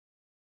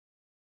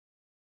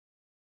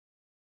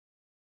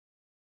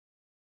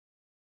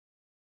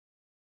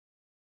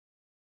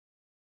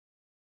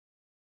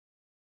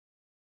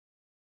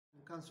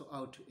cancel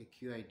out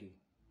a QID,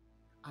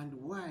 and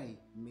why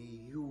may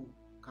you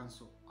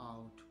cancel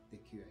out the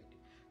QID?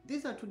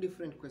 These are two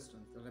different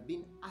questions that have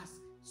been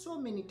asked so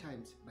many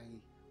times by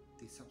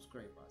the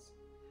subscribers.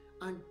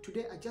 And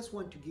today I just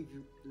want to give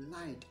you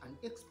light and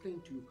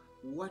explain to you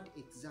what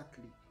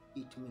exactly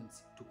it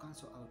means to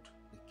cancel out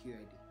the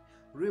QID.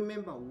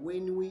 Remember,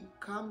 when we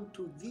come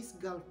to these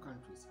Gulf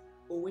countries,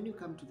 or when you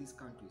come to these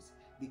countries,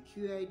 the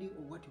QID,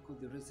 or what you call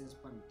the residence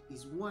permit,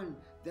 is one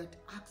that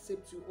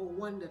accepts you, or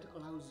one that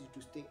allows you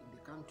to stay in the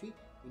country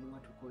in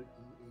what we call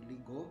in a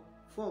legal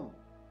form.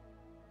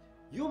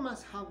 You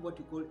must have what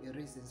you call a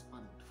residence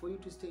permit for you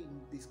to stay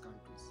in these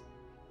countries.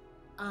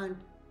 And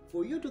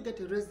for you to get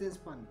a residence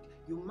permit,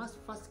 you must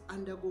first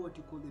undergo what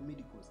you call the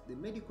medicals. The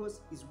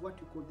medicals is what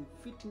you call the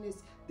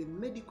fitness, the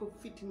medical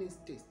fitness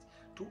test,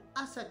 to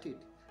ascertain.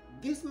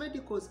 These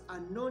medicals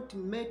are not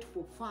made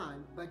for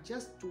fun, but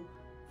just to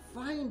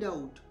find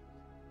out,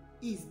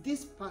 is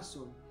this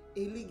person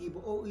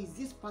eligible, or is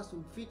this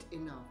person fit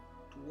enough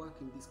to work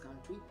in this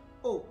country,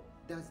 or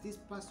does this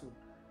person,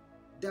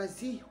 does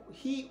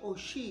he or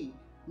she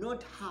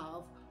not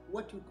have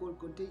what we call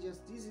contagious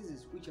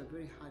diseases, which are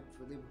very hard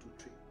for them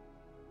to treat.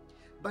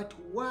 But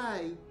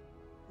why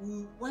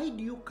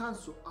do you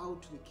cancel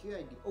out the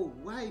QID, or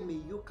why may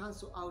you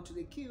cancel out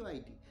the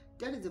QID?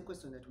 That is the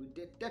question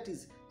that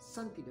is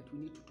something that we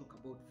need to talk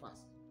about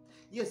first.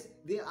 Yes,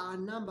 there are a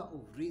number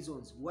of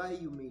reasons why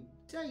you may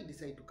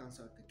decide to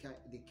cancel out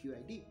the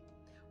QID.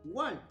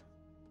 One,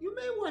 you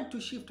may want to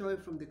shift away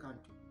from the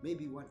country.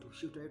 Maybe you want to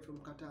shift away from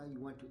Qatar, you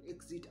want to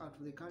exit out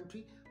of the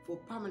country for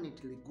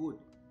permanently good.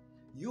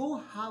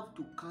 You have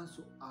to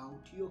cancel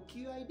out your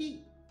QID.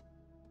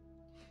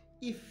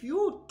 If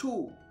you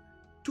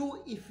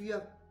if you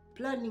are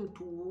planning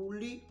to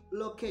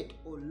relocate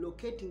or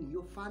locating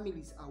your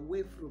families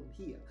away from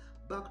here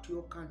back to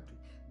your country,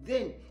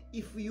 then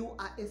if you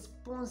are a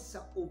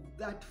sponsor of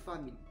that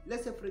family,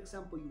 let's say for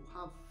example you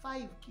have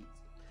 5 kids,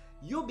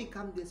 you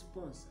become the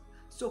sponsor.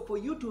 So for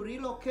you to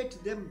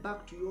relocate them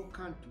back to your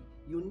country,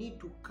 you need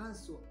to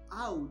cancel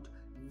out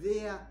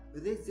their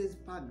residence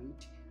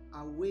permit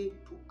away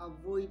to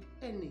avoid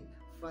any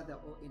further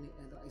or any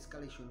other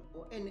escalation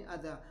or any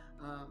other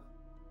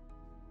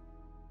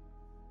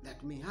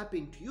that may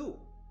happen to you.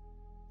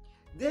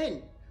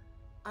 Then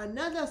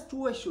another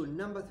situation,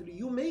 number 3,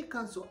 you may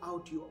cancel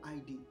out your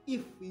ID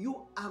if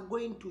you are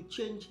going to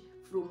change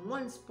from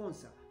one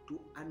sponsor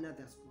to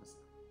another sponsor.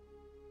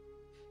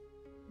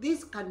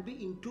 This can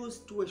be in 2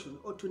 situations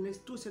or 2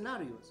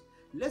 scenarios.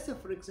 Let's say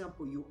for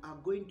example you are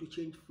going to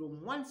change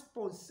from one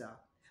sponsor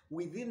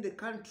within the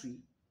country,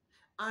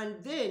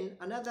 and then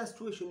another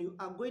situation you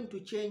are going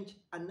to change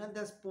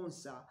another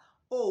sponsor,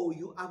 or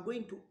you are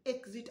going to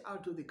exit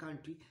out of the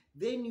country,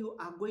 then you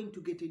are going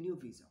to get a new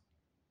visa.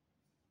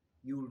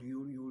 You'll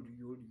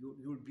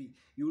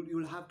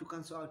have to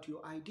cancel out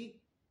your ID.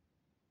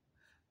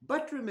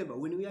 But remember,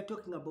 when we are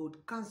talking about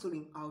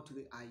cancelling out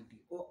the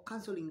ID, or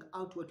cancelling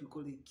out what we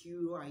call the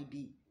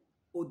QID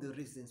or the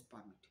residence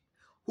permit,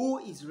 who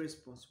is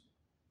responsible?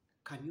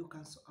 Can you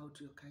cancel out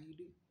your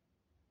QID?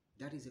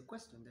 That is a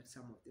question that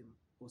some of them,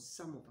 or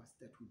some of us,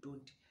 that we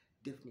don't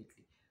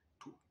definitely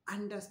to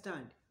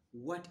understand.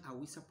 What are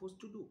we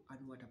supposed to do,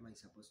 and what am I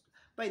supposed to do?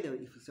 By the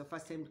way, if it's your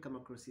first time to come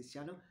across this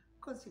channel,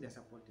 consider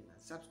supporting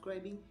and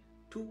subscribing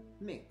to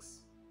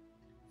Mex.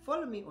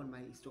 Follow me on my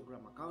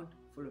Instagram account,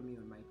 follow me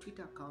on my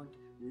Twitter account,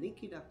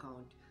 LinkedIn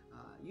account,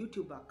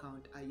 YouTube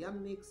account. I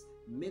am Mex,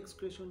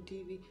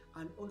 Mexcreationtv,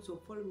 and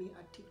also follow me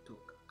at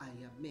TikTok. I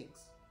am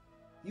Mex.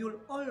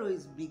 You'll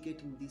always be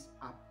getting these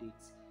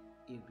updates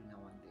every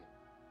now and then.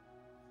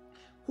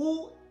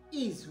 Who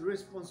is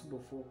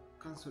responsible for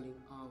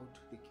cancelling out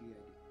the QID?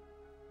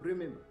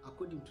 Remember,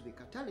 according to the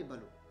Qatar labor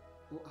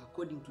law, or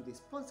according to the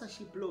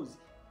sponsorship laws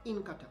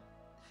in Qatar,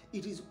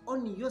 it is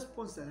only your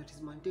sponsor that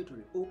is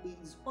mandatory, or it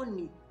is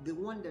only the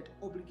one that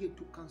obligates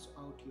to cancel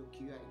out your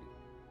QID.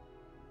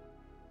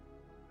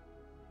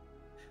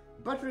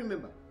 But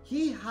remember,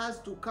 he has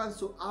to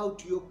cancel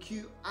out your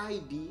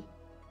QID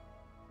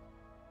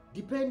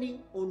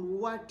depending on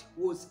what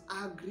was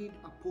agreed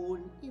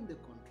upon in the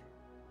contract.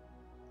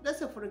 Let's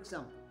say, for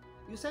example,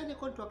 you sign a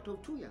contract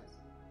of 2 years.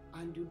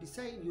 And you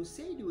said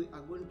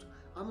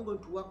I'm going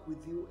to work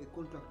with you a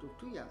contract of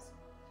 2 years.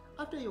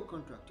 After your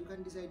contract, you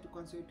can decide to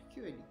cancel it to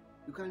QID.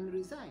 You can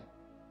resign,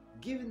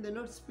 given the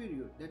notice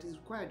period that is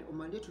required or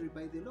mandatory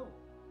by the law.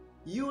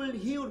 He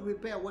will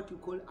prepare what you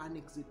call an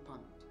exit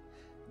permit.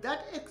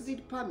 That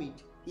exit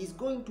permit is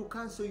going to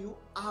cancel you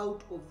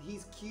out of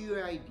his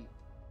QID.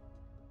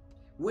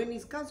 When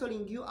he's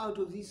cancelling you out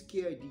of his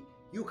QID,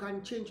 you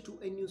can change to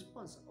a new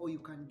sponsor, or you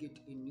can get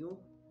a new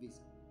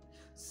visa.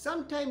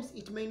 Sometimes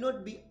it may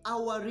not be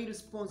our real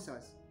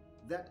sponsors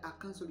that are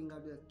cancelling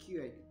out the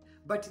QID,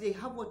 but they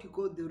have what you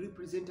call the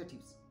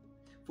representatives.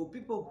 For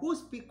people who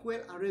speak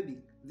well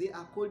Arabic, they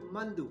are called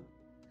mando.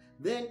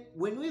 Then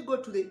when we go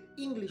to the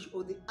English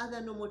or the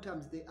other normal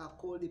terms, they are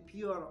called the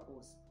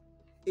PROs.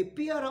 A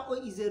PRO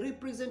is a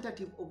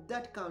representative of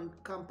that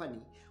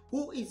company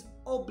who is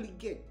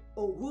obligated,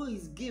 or who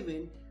is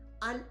given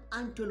an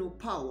antono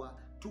power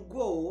to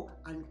go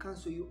and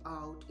cancel you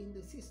out in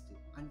the system,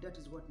 and that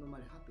is what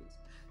normally happens.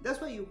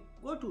 That's why you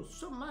go to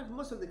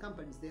most of the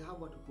companies, they have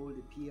what we call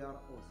the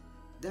PROs.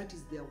 That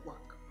is their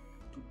work,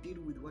 to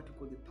deal with what we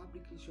call the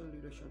publication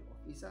relation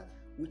officer,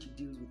 which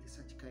deals with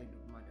such kind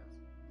of matters.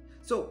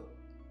 So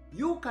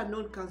you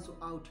cannot cancel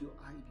out your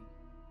ID.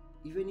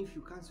 Even if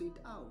you cancel it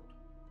out,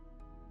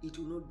 it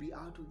will not be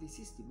out of the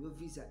system, your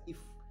visa. If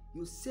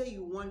you say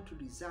you want to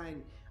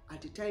resign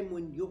at a time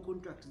when your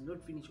contract is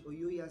not finished or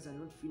your years are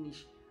not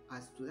finished,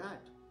 as to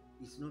that,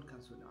 it's not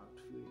cancelled out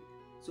for you.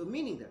 So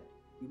meaning that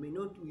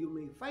you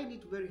may find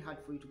it very hard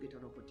for you to get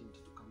an opportunity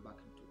to come back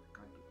into the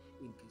country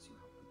in case you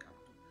have become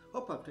to.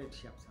 Hope I've tried to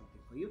share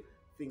something for you.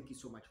 Thank you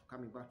so much for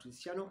coming back to this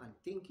channel, and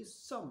thank you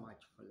so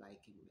much for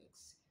liking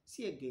Mex.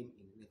 See you again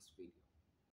in the next video.